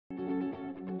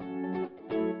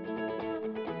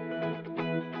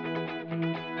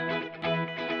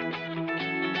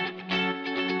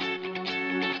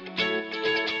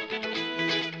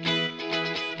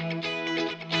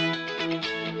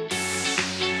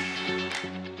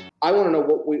I want to know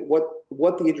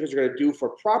what the interests are going to do for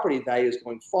property values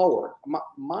going forward.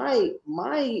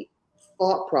 My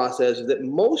thought process is that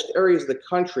most areas of the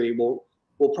country will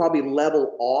probably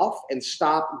level off and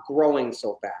stop growing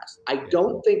so fast. I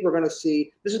don't think we're going to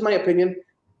see, this is my opinion.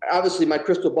 Obviously, my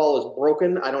crystal ball is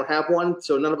broken. I don't have one,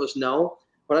 so none of us know.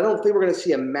 But I don't think we're going to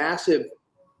see a massive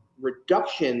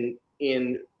reduction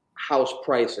in house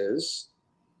prices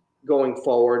going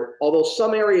forward. Although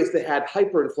some areas that had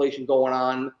hyperinflation going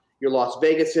on, your Las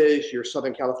Vegases, your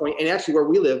Southern California, and actually where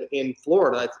we live in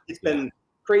Florida, it's been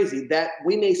crazy that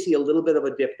we may see a little bit of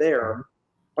a dip there.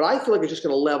 But I feel like it's just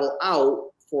going to level out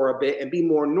for a bit and be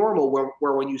more normal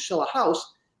where when you sell a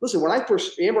house, listen, when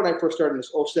Amber and I first started in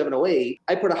this 07, 08,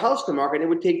 I put a house to market and it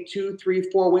would take 2,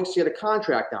 3, 4 weeks to get a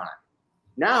contract on it.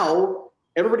 Now,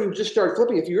 everybody who just started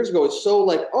flipping a few years ago is so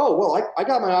like, oh, well, I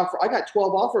got my offer. I got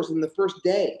 12 offers in the first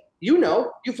day. You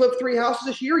know, you flipped 3 houses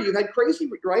this year. You had crazy,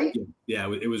 right?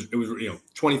 Yeah, it was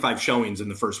 25 showings in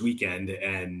the first weekend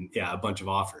and a bunch of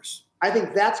offers. I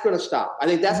think that's going to stop. I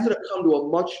think that's going to come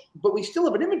to but we still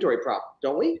have an inventory problem,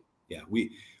 don't we? Yeah,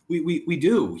 we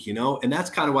do, and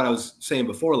that's kind of what I was saying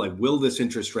before. Like, will this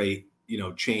interest rate,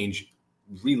 change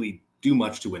really do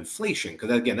much to inflation?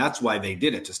 Because again, that's why they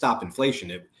did it, to stop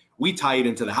inflation. We tie it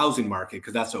into the housing market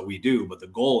because that's what we do, but the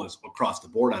goal is across the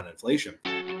board on inflation.